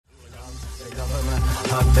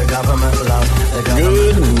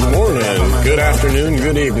Good morning, good afternoon,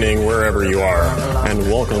 good evening, wherever you are, and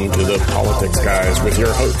welcome to the Politics Guys with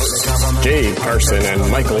your hosts, Jay Carson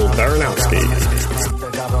and Michael Baranowski.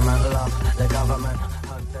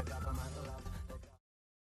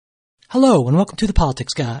 Hello, and welcome to the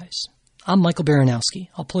Politics Guys. I'm Michael Baranowski,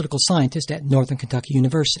 a political scientist at Northern Kentucky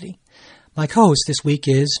University. My co-host this week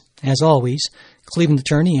is, as always, Cleveland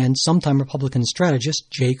attorney and sometime Republican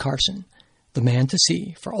strategist Jay Carson, the man to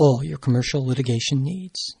see for all your commercial litigation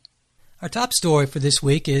needs. Our top story for this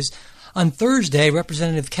week is, on Thursday,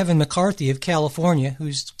 Representative Kevin McCarthy of California,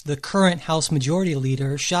 who's the current House Majority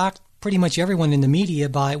Leader, shocked pretty much everyone in the media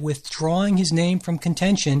by withdrawing his name from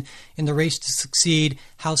contention in the race to succeed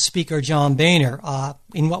House Speaker John Boehner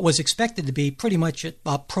in what was expected to be pretty much a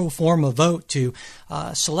pro forma vote to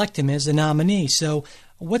select him as the nominee. So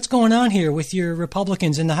what's going on here with your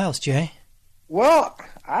Republicans in the House, Jay? Well,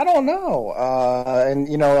 I don't know.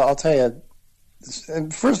 I'll tell you,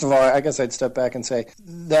 first of all, I guess I'd step back and say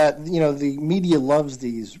that, the media loves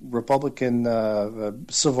these Republican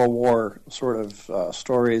Civil War sort of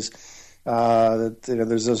stories.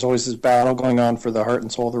 There's always this battle going on for the heart and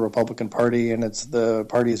soul of the Republican Party, and it's the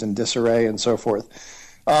party is in disarray and so forth.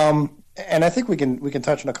 And I think we can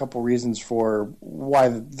touch on a couple reasons for why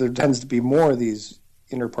there tends to be more of these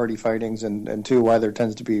inter-party fightings, and two, why there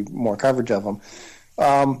tends to be more coverage of them.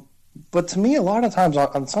 But to me, a lot of times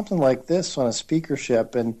on something like this, on a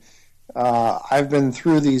speakership, and I've been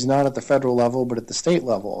through these not at the federal level, but at the state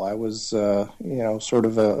level. I was, sort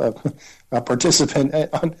of a participant,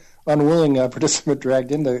 unwilling participant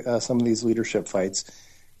dragged into some of these leadership fights.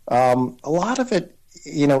 A lot of it,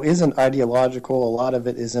 isn't ideological. A lot of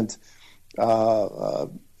it isn't,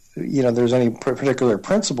 there's any particular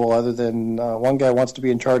principle other than one guy wants to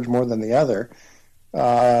be in charge more than the other.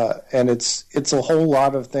 And it's a whole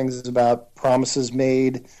lot of things about promises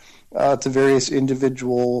made to various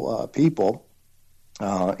individual people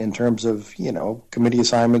in terms of, committee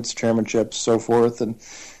assignments, chairmanships, so forth,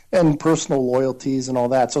 and personal loyalties and all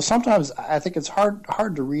that. So sometimes I think it's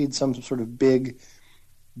hard to read some sort of big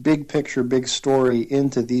picture, big story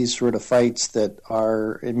into these sort of fights that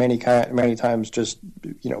are in many times just,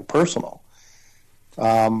 personal.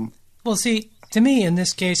 Well, see, to me, in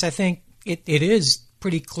this case, I think it is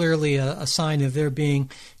pretty clearly a sign of there being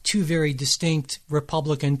two very distinct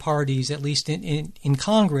Republican parties, at least in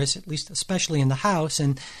Congress, at least especially in the House.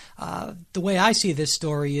 And the way I see this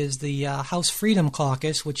story is the House Freedom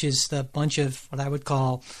Caucus, which is the bunch of what I would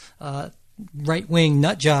call right-wing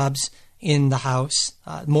nut jobs in the House,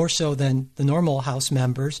 more so than the normal House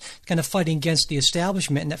members, kind of fighting against the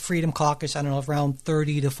establishment. And that Freedom Caucus, I don't know, around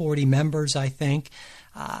 30 to 40 members, I think.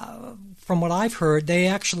 From what I've heard, they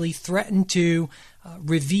actually threatened to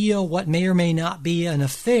reveal what may or may not be an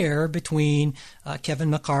affair between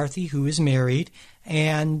Kevin McCarthy, who is married,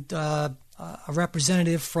 and a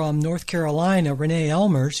representative from North Carolina, Renee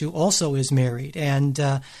Elmers, who also is married. And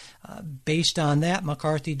based on that,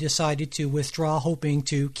 McCarthy decided to withdraw, hoping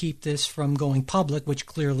to keep this from going public, which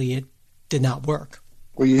clearly it did not work.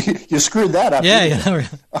 Well, you screwed that up. Yeah.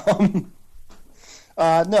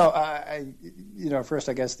 First,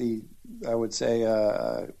 I guess I would say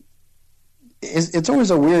it's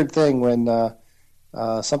always a weird thing when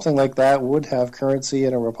something like that would have currency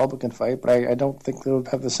in a Republican fight, but I don't think it would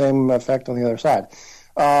have the same effect on the other side.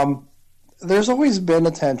 There's always been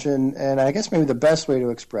a tension, and I guess maybe the best way to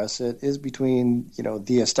express it is between,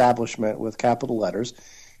 the establishment with capital letters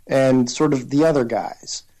and sort of the other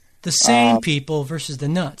guys. The sane people versus the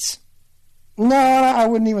nuts. No, I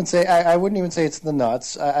wouldn't even say. I wouldn't even say it's the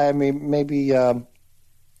nuts. I mean, maybe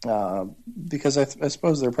because I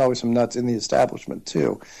suppose there are probably some nuts in the establishment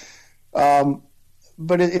too.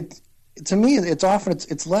 But it to me, it's often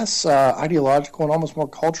it's less ideological and almost more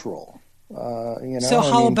cultural. So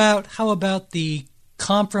how about the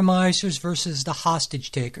compromisers versus the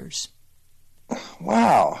hostage takers?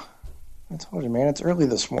 Wow, I told you, man, it's early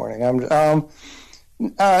this morning.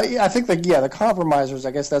 I think the compromisers,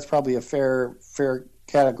 I guess that's probably a fair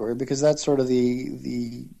category, because that's sort of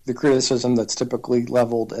the criticism that's typically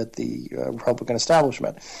leveled at the Republican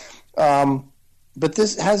establishment. But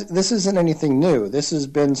this isn't anything new. This has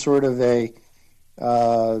been sort of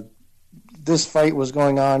this fight was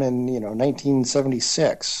going on in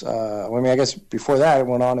 1976. I guess before that it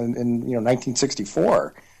went on in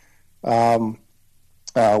 1964.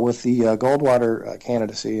 With the Goldwater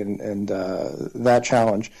candidacy and that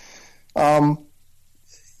challenge.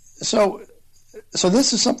 So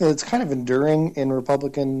this is something that's kind of enduring in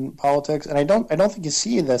Republican politics, and I don't think you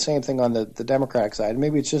see the same thing on the Democratic side.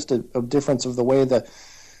 Maybe it's just a difference of the way the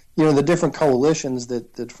different coalitions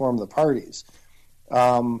that form the parties.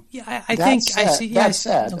 I think said, I see. Yeah, that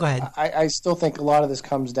said, go ahead. I still think a lot of this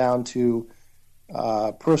comes down to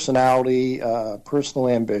personality, personal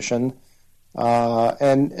ambition,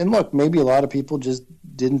 and look, maybe a lot of people just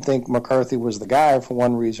didn't think McCarthy was the guy for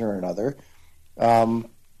one reason or another. And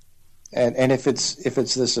if it's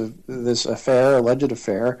this affair, alleged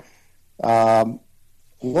affair,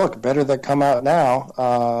 look, better that come out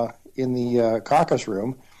now in the caucus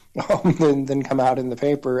room than come out in the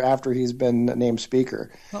paper after he's been named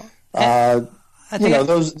speaker. Well,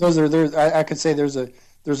 those are there. I could say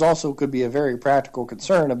there's also could be a very practical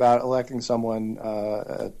concern about electing someone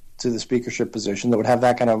to the speakership position that would have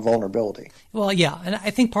that kind of vulnerability. Well, yeah, and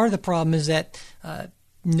I think part of the problem is that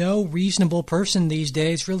no reasonable person these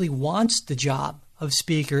days really wants the job of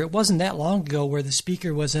speaker. It wasn't that long ago where the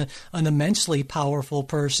speaker was an immensely powerful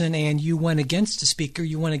person, and you went against the speaker,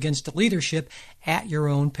 you went against the leadership at your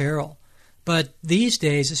own peril. But these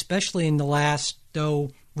days, especially in the last,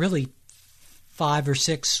 really 5 or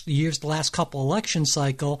 6 years, the last couple election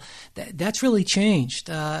cycle, that's really changed,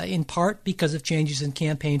 in part because of changes in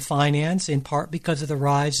campaign finance, in part because of the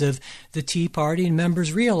rise of the Tea Party, and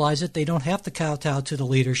members realize that they don't have to kowtow to the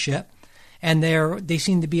leadership. And they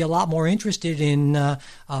seem to be a lot more interested in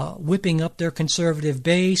whipping up their conservative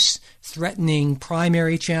base, threatening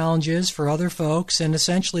primary challenges for other folks, and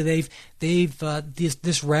essentially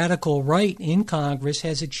this radical right in Congress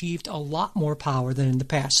has achieved a lot more power than in the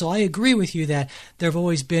past. So I agree with you that there have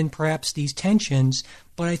always been perhaps these tensions,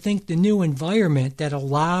 but I think the new environment that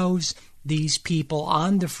allows these people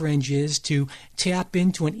on the fringes to tap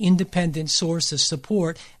into an independent source of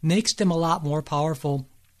support makes them a lot more powerful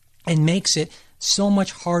and makes it so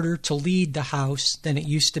much harder to lead the House than it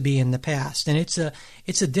used to be in the past. And it's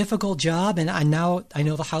a difficult job, and I know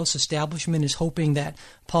the House establishment is hoping that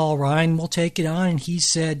Paul Ryan will take it on, and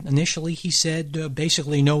initially he said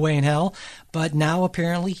basically no way in hell, but now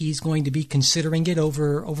apparently he's going to be considering it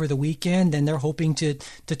over the weekend, and they're hoping to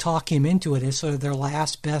talk him into it as sort of their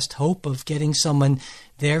last best hope of getting someone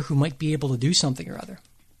there who might be able to do something or other.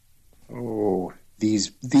 Oh,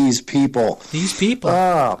 these people. These people.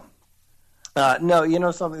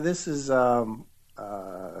 No, something. This is. I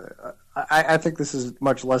think this is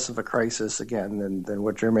much less of a crisis again than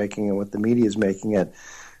what you're making and what the media is making it.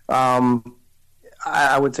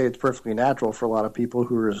 I would say it's perfectly natural for a lot of people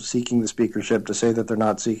who are seeking the speakership to say that they're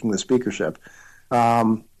not seeking the speakership.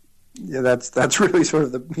 That's really sort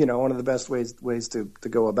of the one of the best ways to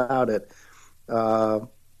go about it.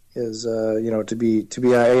 Is to be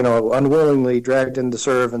unwillingly dragged in to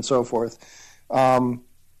serve and so forth.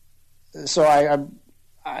 So I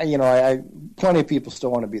plenty of people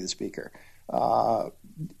still want to be the speaker.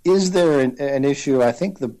 Is there an issue? I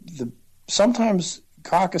think sometimes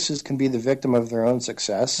caucuses can be the victim of their own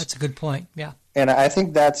success. That's a good point. Yeah, and I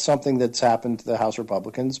think that's something that's happened to the House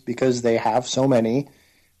Republicans because they have so many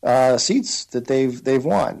seats that they've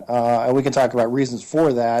won, and we can talk about reasons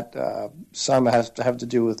for that. Some have to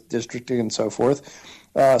do with districting and so forth.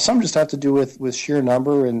 Some just have to do with sheer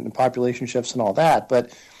number and population shifts and all that.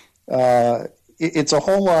 But it's a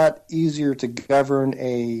whole lot easier to govern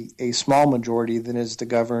a small majority than it is to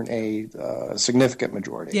govern a significant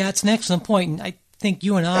majority. Yeah, it's an excellent point. And I think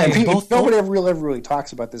you and I are both. Nobody ever really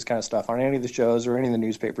talks about this kind of stuff on any of the shows or any of the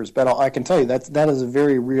newspapers, but I can tell you that is a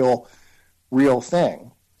very real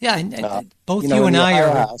thing. Yeah, and both you and I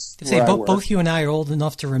are both you and I are old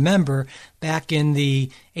enough to remember back in the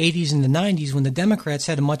 80s and the 90s when the Democrats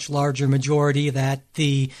had a much larger majority that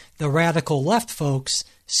the radical left folks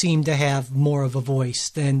seem to have more of a voice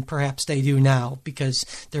than perhaps they do now because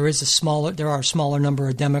there are a smaller number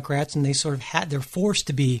of Democrats and they're forced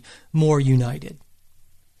to be more united.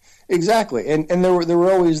 Exactly, and there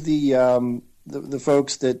were always the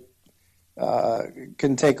folks that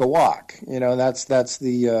can take a walk. That's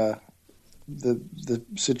the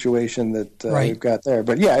situation that right. We've got there.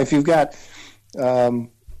 But yeah, if you've got, and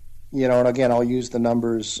again, I'll use the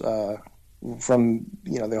numbers from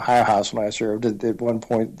the Ohio House when I served. At one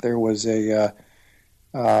point, there was I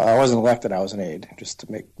wasn't elected; I was an aide, just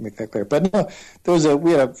to make that clear. But no,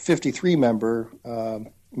 we had a 53 member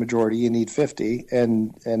majority. You need 50,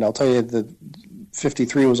 and I'll tell you, the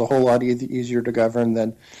 53 was a whole lot easier to govern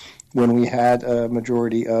than when we had a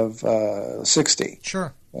majority of 60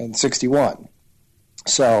 sure. and 61.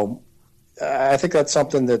 So I think that's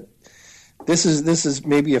something that this is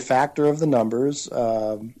maybe a factor of the numbers,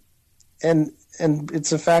 and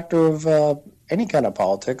it's a factor of any kind of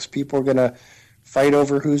politics. People are going to fight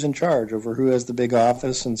over who's in charge, over who has the big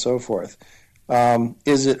office, and so forth. Are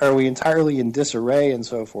we entirely in disarray and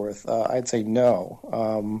so forth? I'd say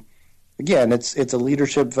no. Again, it's a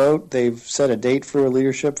leadership vote. They've set a date for a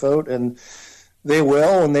leadership vote, and They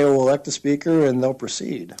will, and they will elect a speaker, and they'll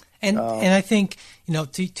proceed. And I think,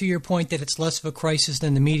 to your point that it's less of a crisis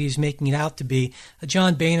than the media is making it out to be,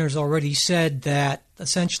 John Boehner's already said that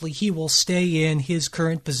essentially he will stay in his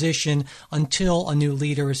current position until a new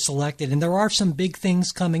leader is selected. And there are some big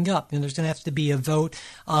things coming up. There's going to have to be a vote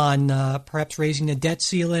on perhaps raising the debt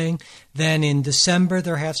ceiling. Then in December,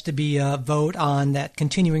 there has to be a vote on that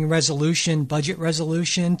continuing resolution, budget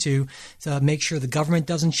resolution, to make sure the government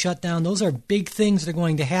doesn't shut down. Those are big things that are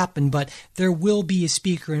going to happen, but there will be a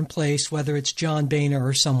speaker in place, whether it's John Boehner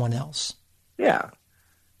or someone else. Yeah.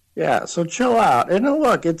 So chill out. And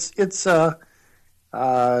look, it's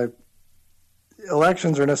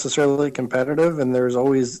elections are necessarily competitive, and there are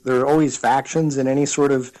always factions in any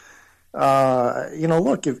sort of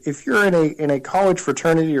look, if you're in a college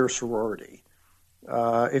fraternity or sorority,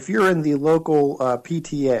 if you're in the local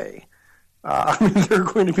PTA, there are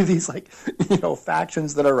going to be these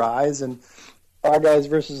factions that arise, and our guys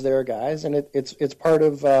versus their guys, and it's part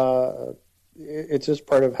of it's just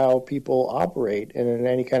part of how people operate in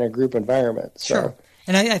any kind of group environment. So. Sure.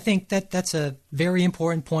 And I think that's a very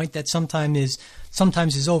important point that sometimes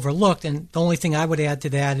is overlooked. And the only thing I would add to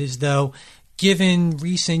that is, though, given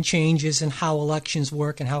recent changes in how elections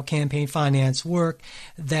work and how campaign finance work,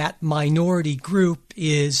 that minority group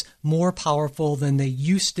is more powerful than they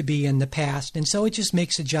used to be in the past. And so it just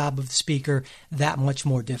makes the job of the speaker that much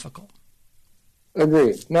more difficult.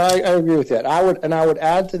 Agreed. No, I agree with that. I would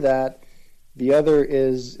add to that. The other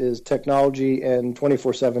is technology, and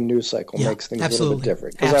 24/7 news cycle makes things a little bit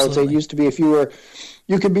different. Because I would say it used to be, if you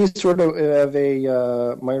could be sort of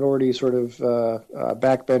a minority sort of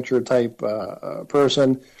backbencher type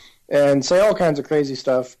person and say all kinds of crazy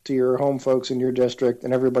stuff to your home folks in your district,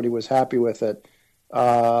 and everybody was happy with it.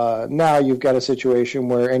 Now you've got a situation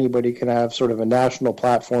where anybody can have sort of a national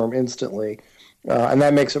platform instantly, and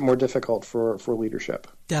that makes it more difficult for leadership.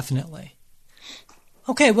 Definitely.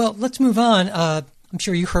 Okay, well, let's move on. I'm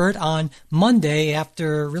sure you heard on Monday,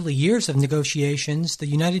 after really years of negotiations, the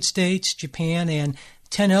United States, Japan, and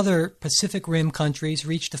 10 other Pacific Rim countries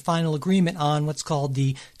reached a final agreement on what's called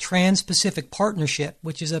the Trans-Pacific Partnership,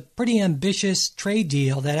 which is a pretty ambitious trade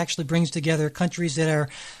deal that actually brings together countries that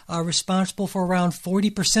are responsible for around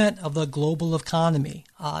 40% of the global economy.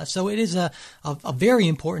 So it is a very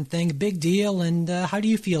important thing, a big deal. And how do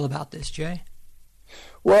you feel about this, Jay?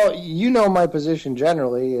 Well, my position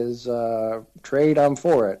generally is trade, I'm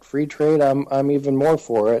for it. Free trade, I'm even more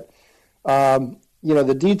for it.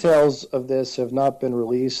 The details of this have not been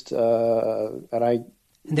released, and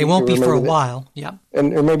they won't be for a while. Yeah,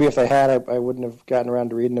 or maybe if they had, I wouldn't have gotten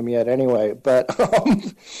around to reading them yet anyway. But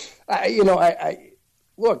I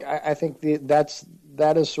think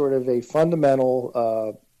that is sort of a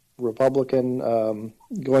fundamental Republican,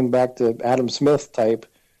 going back to Adam Smith type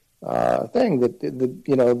thing, that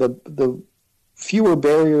the fewer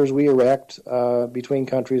barriers we erect between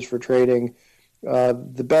countries for trading,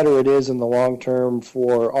 the better it is in the long term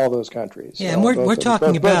for all those countries. Yeah, and we're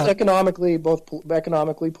talking about both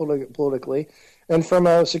economically, politically, and from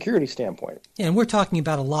a security standpoint. Yeah, and we're talking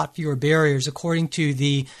about a lot fewer barriers. According to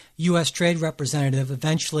the U.S. Trade Representative,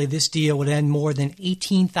 eventually this deal would end more than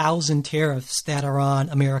 18,000 tariffs that are on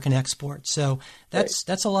American exports. So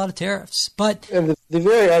that's a lot of tariffs. And the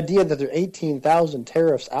very idea that there are 18,000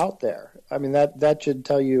 tariffs out there, I mean, that should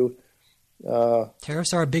tell you.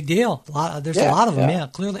 Tariffs are a big deal. There's a lot of them,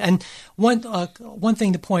 clearly. And one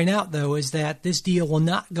thing to point out, though, is that this deal will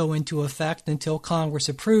not go into effect until Congress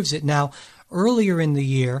approves it. Now, earlier in the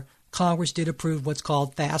year, Congress did approve what's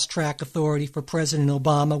called fast-track authority for President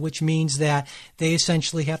Obama, which means that they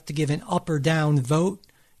essentially have to give an up or down vote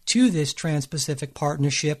to this Trans-Pacific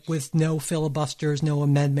Partnership with no filibusters, no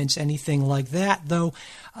amendments, anything like that, though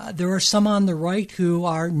there are some on the right who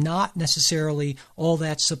are not necessarily all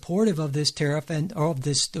that supportive of this tariff or of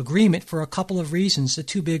this agreement for a couple of reasons. The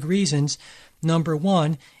two big reasons. Number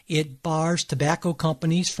one, it bars tobacco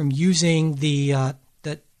companies from using the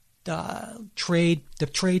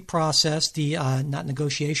trade process, not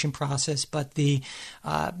negotiation process, but the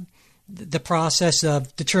process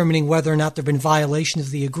of determining whether or not there have been violations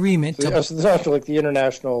of the agreement. It's actually like the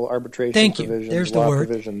international arbitration provisions. There's the word.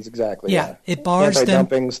 Provisions, exactly. Yeah. It bars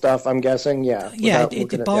anti-dumping stuff, I'm guessing,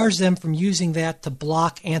 it bars them from using that to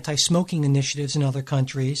block anti-smoking initiatives in other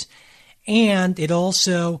countries. And it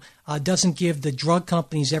also doesn't give the drug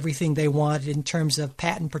companies everything they wanted in terms of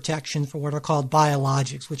patent protection for what are called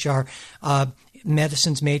biologics, which are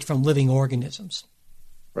medicines made from living organisms.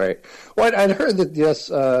 Right. Well, I'd heard that, yes,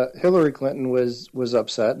 Hillary Clinton was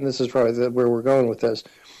upset, and this is probably where we're going with this,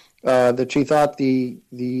 that she thought the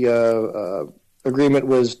agreement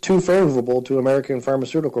was too favorable to American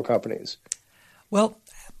pharmaceutical companies. Well,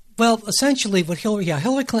 essentially, what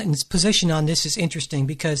Hillary Clinton's position on this is interesting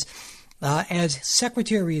because as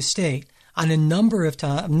Secretary of State, on a number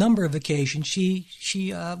of occasions,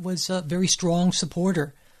 she was a very strong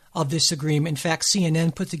supporter of this agreement. In fact,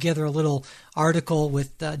 CNN put together a little article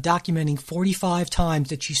with documenting 45 times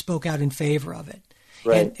that she spoke out in favor of it.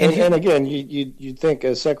 Right, and again, you'd think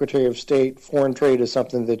as Secretary of State, foreign trade is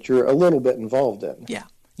something that you're a little bit involved in.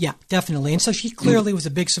 Yeah, definitely. And so she clearly was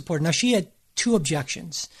a big supporter. Now, she had two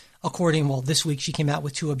objections. This week she came out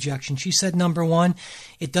with two objections. She said, number one,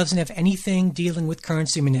 it doesn't have anything dealing with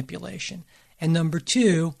currency manipulation. And number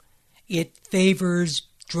two, it favors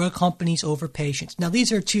drug companies over patients. Now,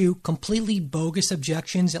 these are two completely bogus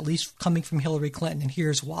objections, at least coming from Hillary Clinton, and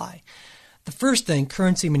here's why. The first thing,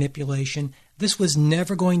 currency manipulation, this was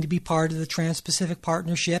never going to be part of the Trans-Pacific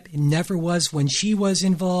Partnership. It never was when she was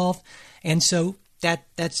involved. And so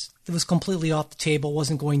it was completely off the table,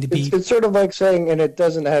 wasn't going to be. It's sort of like saying, and it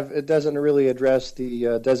doesn't really address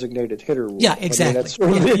the designated hitter rule. Yeah, exactly.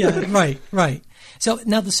 I mean, Right. So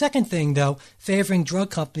now the second thing, though, favoring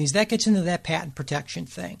drug companies, that gets into that patent protection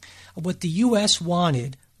thing. What the U.S.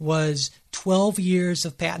 wanted was 12 years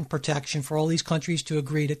of patent protection for all these countries to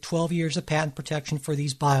agree to 12 years of patent protection for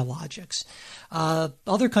these biologics.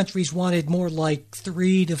 Other countries wanted more like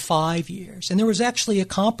 3 to 5 years. And there was actually a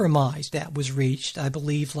compromise that was reached, I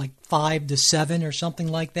believe, like 5 to 7 or something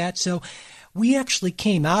like that. So we actually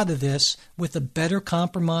came out of this with a better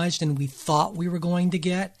compromise than we thought we were going to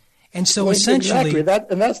get. And so essentially...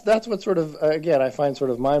 Exactly. That's what sort of, again, I find sort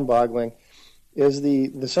of mind-boggling, is the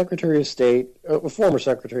Secretary of State, former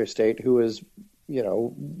Secretary of State, who is,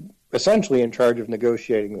 essentially in charge of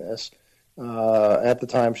negotiating this, at the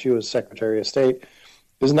time she was Secretary of State,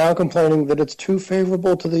 is now complaining that it's too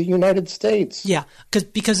favorable to the United States. Yeah,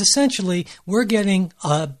 because essentially we're getting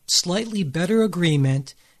a slightly better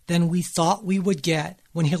agreement than we thought we would get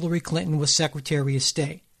when Hillary Clinton was Secretary of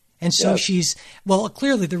State. And so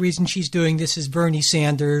clearly the reason she's doing this is Bernie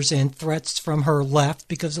Sanders and threats from her left,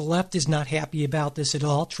 because the left is not happy about this at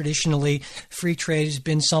all. Traditionally, free trade has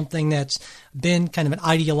been something that's been kind of an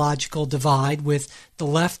ideological divide, with the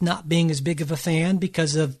left not being as big of a fan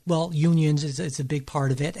because of, unions is a big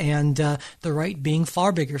part of it, and the right being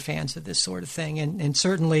far bigger fans of this sort of thing. And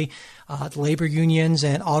certainly the labor unions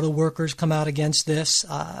and auto workers come out against this,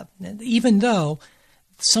 even though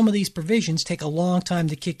some of these provisions take a long time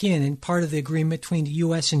to kick in, and part of the agreement between the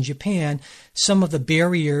U.S. and Japan, some of the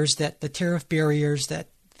tariff barriers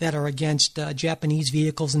that are against Japanese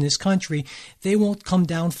vehicles in this country, they won't come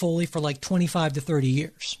down fully for like 25 to 30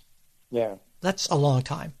 years. Yeah. That's a long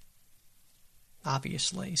time,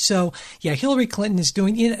 obviously. So, Hillary Clinton is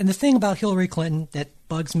doing, and the thing about Hillary Clinton that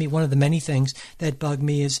bugs me, one of the many things that bug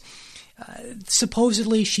me is,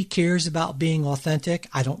 supposedly she cares about being authentic.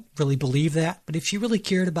 I don't really believe that. But if she really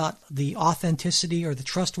cared about the authenticity or the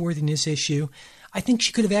trustworthiness issue, I think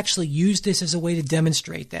she could have actually used this as a way to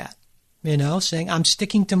demonstrate that. Saying, I'm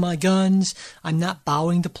sticking to my guns. I'm not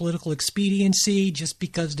bowing to political expediency just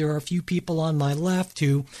because there are a few people on my left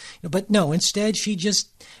who, but no, instead she's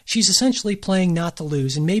essentially playing not to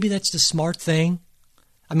lose. And maybe that's the smart thing.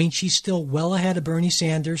 I mean, she's still well ahead of Bernie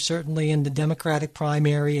Sanders, certainly in the Democratic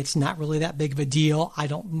primary. It's not really that big of a deal.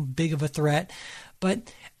 Big of a threat.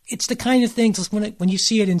 But it's the kind of things when you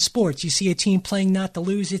see it in sports, you see a team playing not to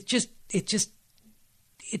lose. It's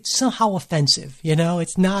somehow offensive.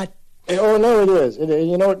 It's not. Oh no, it is.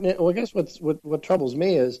 I guess what troubles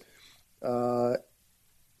me is,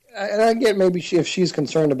 and I get maybe if she's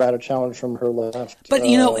concerned about a challenge from her left. But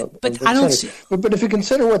I don't see. But if you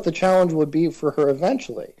consider what the challenge would be for her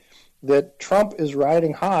eventually, that Trump is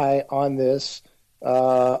riding high on this,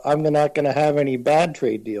 I'm not going to have any bad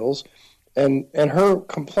trade deals, and her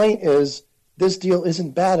complaint is this deal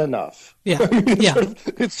isn't bad enough. Yeah,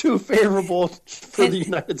 it's too favorable for the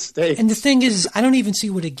United States. And the thing is, I don't even see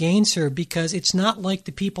what it gains her, because it's not like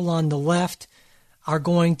the people on the left are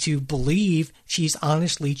going to believe she's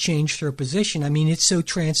honestly changed her position. I mean, it's so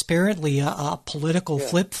transparently a political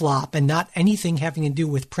flip-flop and not anything having to do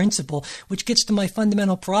with principle, which gets to my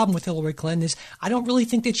fundamental problem with Hillary Clinton is I don't really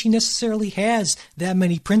think that she necessarily has that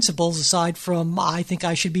many principles aside from I think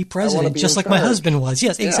I should be president, just like my husband was.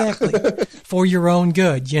 Yes, exactly. For your own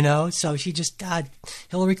good, So she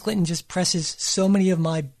Hillary Clinton just presses so many of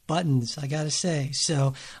my buttons, I got to say.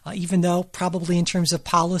 So even though probably in terms of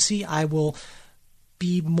policy, I will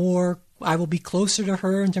be closer to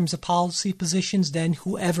her in terms of policy positions than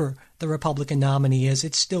whoever the Republican nominee is.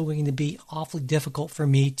 It's still going to be awfully difficult for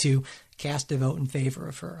me to cast a vote in favor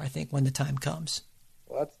of her, I think, when the time comes.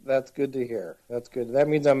 Well, that's good to hear. That's good. That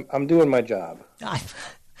means I'm doing my job.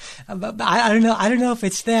 I don't know. I don't know if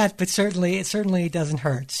it's that, but certainly it doesn't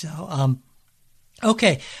hurt. So,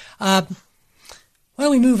 okay. Why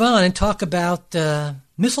don't we move on and talk about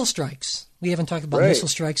missile strikes? We haven't talked about missile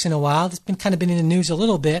strikes in a while. It's been in the news a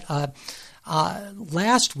little bit.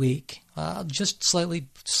 Last week, just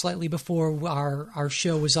slightly before our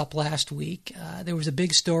show was up last week, there was a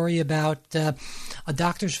big story about a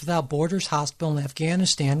Doctors Without Borders hospital in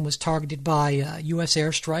Afghanistan was targeted by a U.S.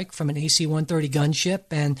 airstrike from an AC-130 gunship,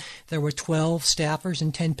 and there were 12 staffers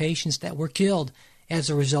and 10 patients that were killed as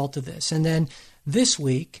a result of this. And then this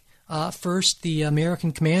week, first the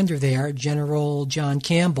American commander there, General John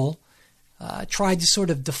Campbell, tried to sort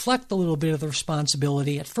of deflect a little bit of the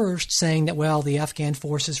responsibility at first, saying that, well, the Afghan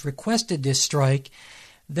forces requested this strike.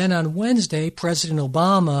 Then on Wednesday, President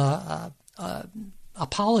Obama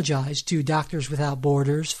apologized to Doctors Without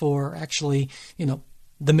Borders for actually,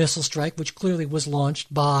 the missile strike, which clearly was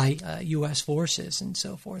launched by U.S. forces and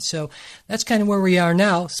so forth. So that's kind of where we are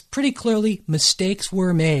now. It's pretty clearly mistakes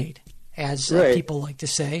were made, as people like to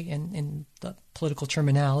say in the political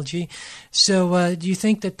terminology. So do you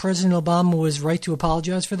think that President Obama was right to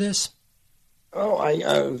apologize for this? Oh,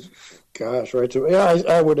 right to, yeah,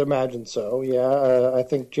 I would imagine so. Yeah, I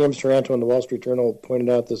think James Taranto in the Wall Street Journal pointed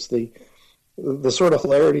out the sort of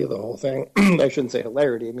hilarity of the whole thing. I shouldn't say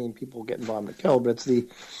hilarity. I mean, people getting bombed and killed, but it's the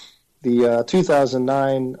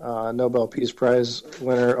 2009 Nobel Peace Prize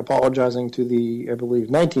winner apologizing to the, I believe,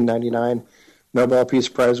 1999 Nobel Peace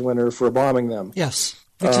Prize winner for bombing them. Yes,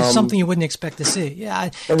 which is something you wouldn't expect to see. Yeah,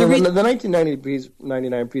 and the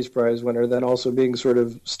 1999 Peace Prize winner then also being sort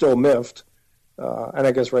of still miffed, and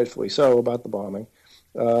I guess rightfully so, about the bombing,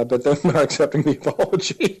 but then not accepting the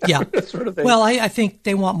apology. Yeah, sort of thing. Well, I think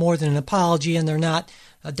they want more than an apology, and they're not.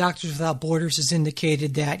 Doctors Without Borders has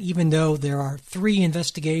indicated that even though there are 3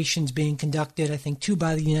 investigations being conducted, I think 2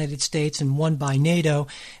 by the United States and 1 by NATO,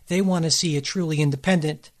 they want to see a truly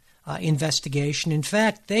independent investigation. In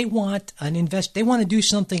fact, they want they want to do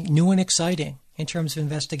something new and exciting in terms of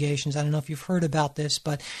investigations. I don't know if you've heard about this,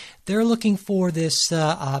 but they're looking for this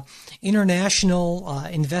international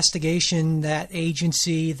investigation, that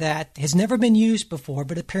agency that has never been used before,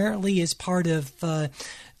 but apparently is part of the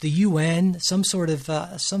UN, some sort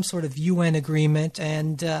of UN agreement,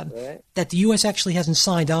 and that the U.S. actually hasn't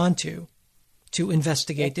signed on to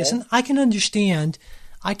investigate this. And I can understand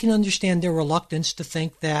their reluctance to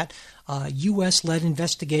think that U.S.-led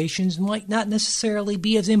investigations might not necessarily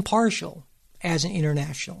be as impartial as an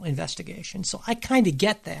international investigation. So I kind of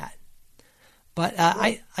get that. But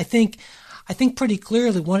I think pretty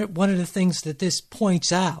clearly one of the things that this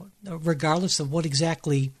points out, regardless of what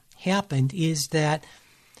exactly happened, is that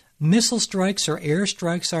missile strikes or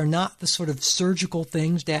airstrikes are not the sort of surgical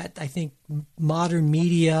things that I think modern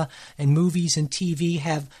media and movies and TV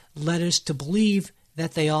have led us to believe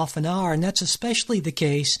that they often are. And that's especially the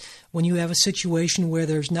case when you have a situation where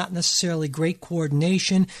there's not necessarily great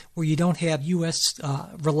coordination, where you don't have U.S.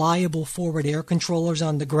 Reliable forward air controllers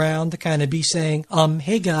on the ground to kind of be saying,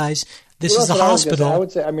 hey guys, this is a hospital. I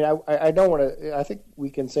would say, I don't want to, I think we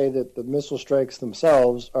can say that the missile strikes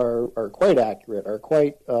themselves are quite accurate, are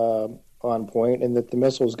quite on point, and that the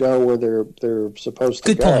missiles go where they're supposed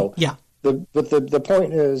to go. Good point, yeah. But the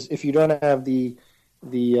point is, if you don't have the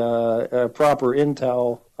proper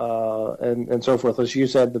intel and so forth, as you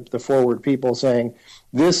said, the forward people saying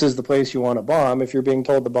this is the place you want to bomb. If you're being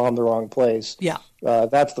told to bomb the wrong place,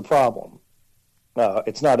 that's the problem.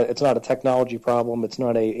 It's not a technology problem. It's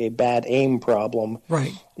not a bad aim problem.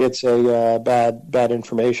 Right. It's a bad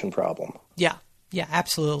information problem. Yeah. Yeah,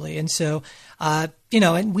 absolutely. And so,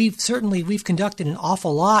 and we've conducted an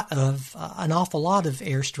awful lot of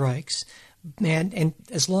airstrikes. And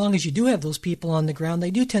as long as you do have those people on the ground, they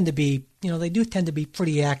do tend to be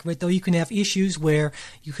pretty accurate, though you can have issues where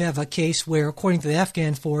you have a case where, according to the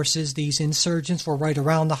Afghan forces, these insurgents were right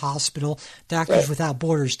around the hospital. Doctors Without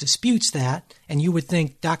Borders disputes that, and you would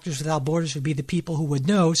think Doctors Without Borders would be the people who would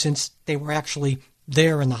know, since they were actually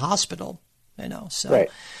there in the hospital, So, right.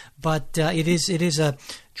 But it is a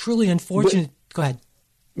truly unfortunate. Go ahead.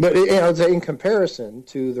 But in comparison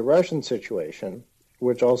to the Russian situation,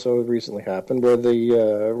 which also recently happened, where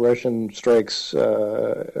the Russian strikes,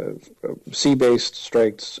 sea-based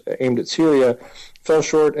strikes aimed at Syria, fell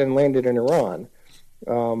short and landed in Iran.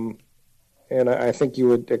 And I think you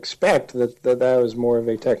would expect that was more of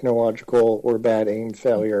a technological or bad aim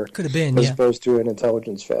failure. Could have been, as opposed to an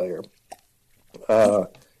intelligence failure. I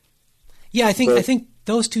think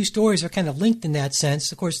those two stories are kind of linked in that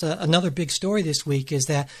sense. Of course, another big story this week is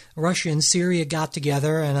that Russia and Syria got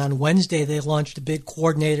together, and on Wednesday they launched a big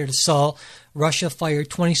coordinated assault. Russia fired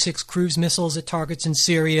 26 cruise missiles at targets in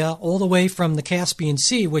Syria, all the way from the Caspian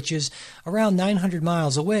Sea, which is around 900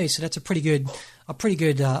 miles away. So that's a pretty good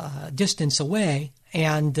distance away.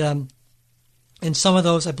 And some of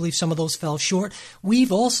those, I believe some of those fell short.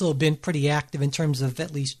 We've also been pretty active in terms of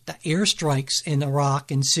at least the airstrikes in Iraq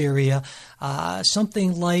and Syria.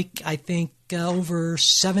 Something like, I think, over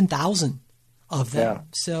 7,000 of them. Yeah.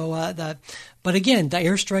 So, but again, the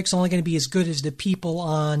airstrike's only going to be as good as the people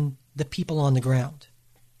on the ground.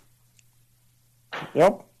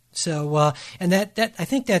 Yep. So, and that I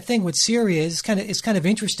think that thing with Syria is kind of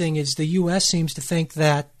interesting. Is the U.S. seems to think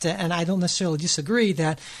that, and I don't necessarily disagree,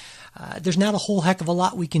 that there's not a whole heck of a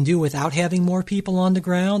lot we can do without having more people on the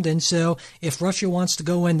ground. And so if Russia wants to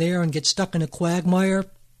go in there and get stuck in a quagmire,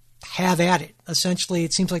 have at it. Essentially,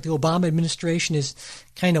 it seems like the Obama administration is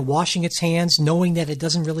kind of washing its hands, knowing that it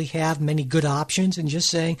doesn't really have many good options, and just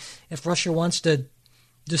saying if Russia wants to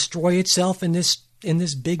destroy itself in this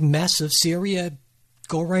big mess of Syria,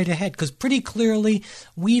 go right ahead. Because pretty clearly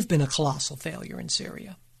we've been a colossal failure in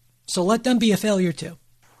Syria. So let them be a failure too.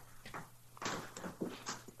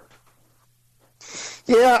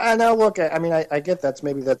 Yeah, I know. Look, I mean, I get that's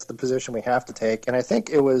the position we have to take, and I think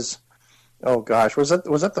it was, oh gosh, was that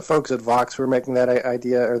the folks at Vox who were making that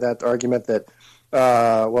idea or that argument that,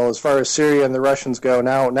 well, as far as Syria and the Russians go,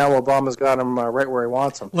 now Obama's got them right where he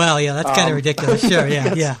wants them. Well, yeah, that's kind of ridiculous. Sure,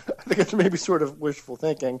 yeah, yeah. I think it's maybe sort of wishful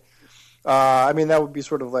thinking. I mean, that would be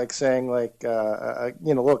sort of like saying, like,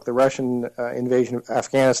 look, the Russian invasion of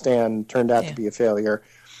Afghanistan turned out to be a failure.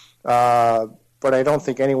 But I don't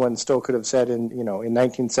think anyone still could have said in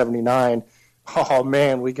 1979, oh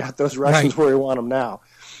man, we got those Russians where we want them now.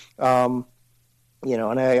 And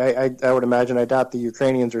I would imagine, I doubt the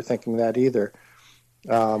Ukrainians are thinking that either.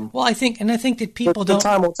 Well, I think that people don't.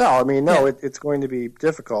 Time will tell. I mean, it's going to be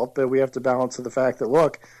difficult, but we have to balance the fact that,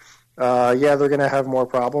 look, they're going to have more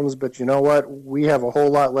problems, but you know what? We have a whole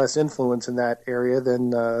lot less influence in that area than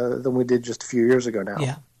we did just a few years ago now.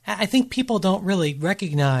 Yeah. I think people don't really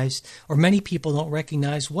recognize, or many people don't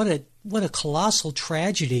recognize, what a colossal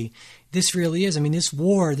tragedy this really is. I mean, this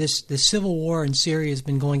war, this civil war in Syria has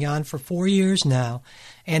been going on for 4 years now,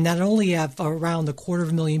 and not only have around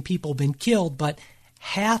 250,000 people been killed, but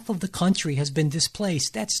half of the country has been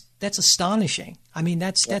displaced. That's astonishing. I mean,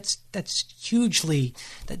 that's hugely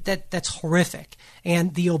that's horrific.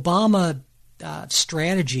 And the Obama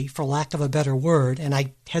strategy, for lack of a better word, and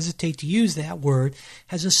I hesitate to use that word,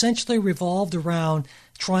 has essentially revolved around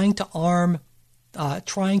trying to arm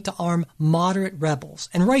moderate rebels.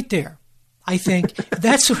 And right there, I think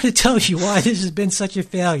that sort of tells you why this has been such a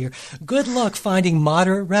failure. Good luck finding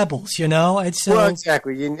moderate rebels, Well,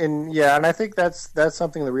 exactly, and I think that's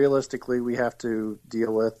something that realistically we have to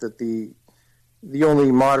deal with. That the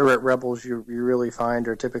only moderate rebels you really find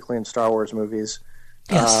are typically in Star Wars movies.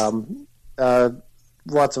 Yes.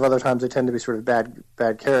 Lots of other times they tend to be sort of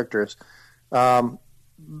bad characters.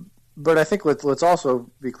 But I think let's also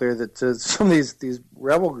be clear that to some of these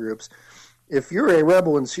rebel groups, if you're a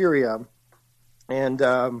rebel in Syria and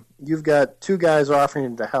you've got two guys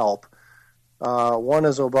offering to help, one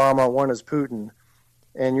is Obama, one is Putin,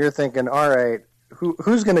 and you're thinking, all right,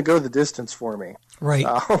 who's going to go the distance for me? Right.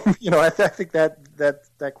 I think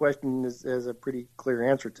that question is a pretty clear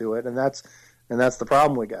answer to it, and that's the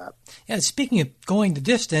problem we got. Yeah. Speaking of going the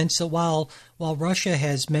distance, while Russia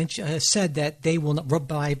has said that they will not,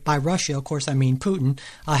 by Russia, of course, I mean Putin,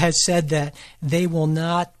 has said that they will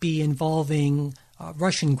not be involving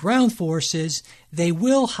Russian ground forces. They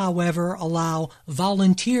will, however, allow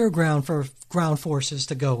volunteer ground forces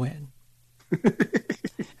to go in.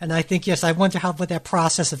 And I think, yes, I wonder what that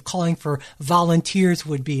process of calling for volunteers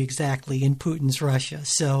would be exactly in Putin's Russia.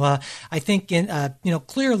 So I think,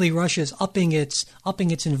 clearly Russia is upping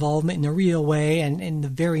its involvement in a real way, and in the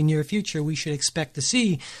very near future, we should expect to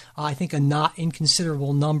see, I think, a not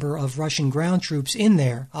inconsiderable number of Russian ground troops in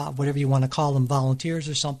there, whatever you want to call them, volunteers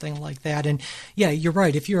or something like that. And yeah, you're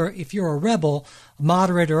right. If you're a rebel,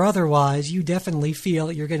 moderate or otherwise, you definitely feel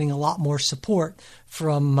that you're getting a lot more support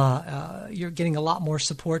from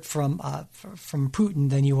Putin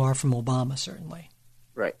than you are from Obama, certainly.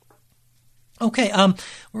 Right. Okay,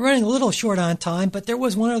 we're running a little short on time, but there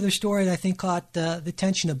was one other story that I think caught the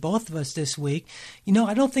attention of both of us this week.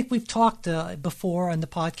 I don't think we've talked before on the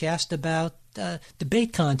podcast about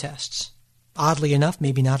debate contests. Oddly enough,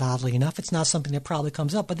 maybe not oddly enough, it's not something that probably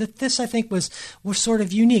comes up. But this, I think, was sort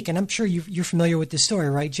of unique, and I'm sure you're familiar with this story,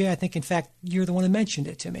 right, Jay? I think, in fact, you're the one who mentioned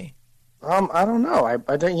it to me. I don't know. I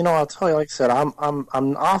don't. I'll tell you. Like I said, I'm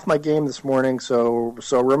off my game this morning. So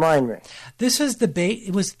remind me. This is debate.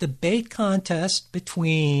 It was the debate contest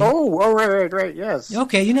between. Oh, right. Yes.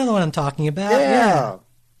 Okay, you know the one I'm talking about. Yeah.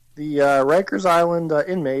 The Rikers Island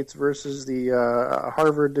inmates versus the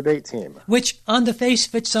Harvard debate team. Which, on the face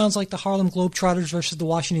of it, sounds like the Harlem Globetrotters versus the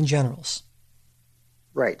Washington Generals.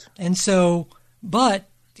 Right. And so, but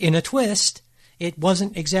in a twist, it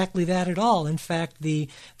wasn't exactly that at all. In fact, the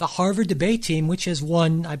Harvard debate team, which has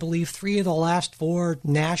won, I believe, 3 of the last 4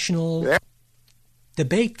 national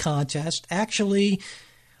debate contests, actually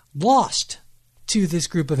lost to this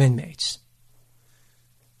group of inmates.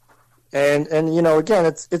 And again,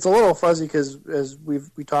 it's a little fuzzy because as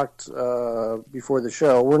we talked before the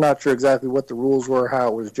show, we're not sure exactly what the rules were, how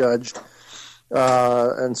it was judged,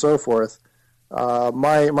 and so forth.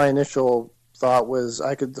 My initial thought was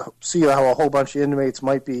I could see how a whole bunch of inmates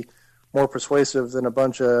might be more persuasive than a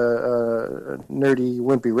bunch of nerdy,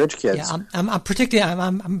 wimpy rich kids. Yeah,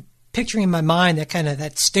 I'm picturing in my mind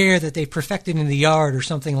that stare that they perfected in the yard or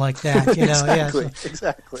something like that. Exactly.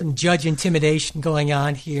 Some judge intimidation going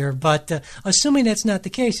on here. But assuming that's not the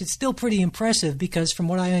case, it's still pretty impressive because from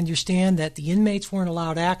what I understand that the inmates weren't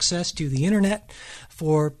allowed access to the internet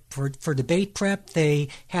for debate prep. They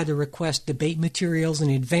had to request debate materials in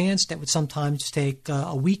advance that would sometimes take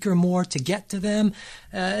a week or more to get to them,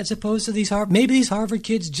 as opposed to these Harvard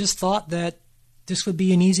kids just thought that this would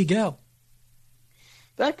be an easy go.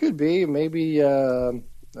 That could be. Maybe the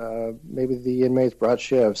inmates brought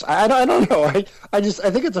shivs. I don't know. I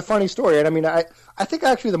think it's a funny story. And I mean, I think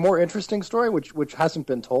actually the more interesting story, which hasn't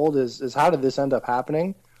been told, is how did this end up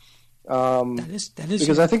happening? That is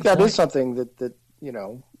because I think that is something that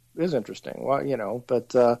is interesting. Well,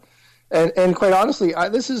 but and quite honestly,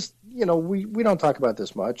 this is we don't talk about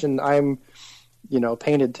this much, and I'm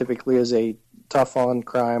painted typically as a tough on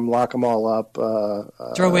crime, lock them all up,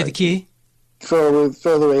 throw away the key. Throw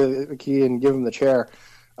away the key and give them the chair.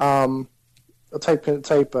 A type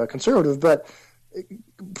conservative, but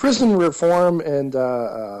prison reform and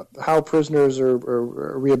how prisoners are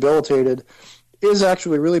rehabilitated is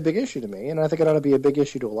actually a really big issue to me, and I think it ought to be a big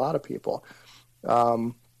issue to a lot of people.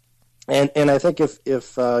 And I think if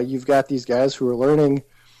you've got these guys who are learning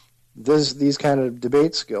these kind of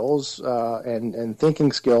debate skills and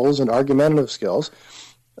thinking skills and argumentative skills,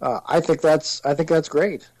 I think that's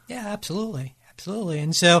great. Yeah, absolutely.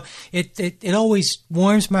 And so it always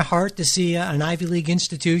warms my heart to see an Ivy League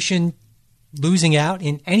institution losing out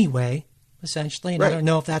in any way, essentially. And right. I don't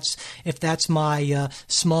know if that's my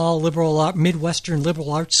small Midwestern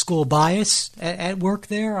liberal arts school bias at work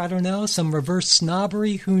there. I don't know, some reverse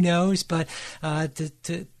snobbery, who knows? But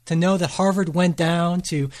to know that Harvard went down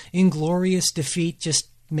to inglorious defeat just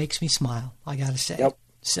makes me smile, I got to say. Yep.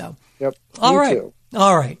 So. Yep. All me right. Too.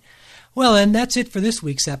 All right. Well, and that's it for this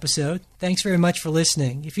week's episode. Thanks very much for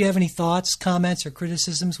listening. If you have any thoughts, comments, or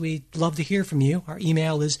criticisms, we'd love to hear from you. Our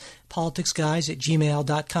email is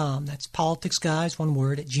politicsguys@gmail.com. That's politicsguys, one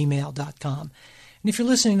word, @gmail.com. And if you're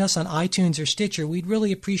listening to us on iTunes or Stitcher, we'd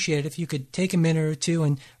really appreciate it if you could take a minute or two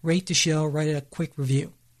and rate the show, write a quick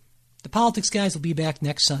review. The Politics Guys will be back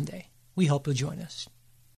next Sunday. We hope you'll join us.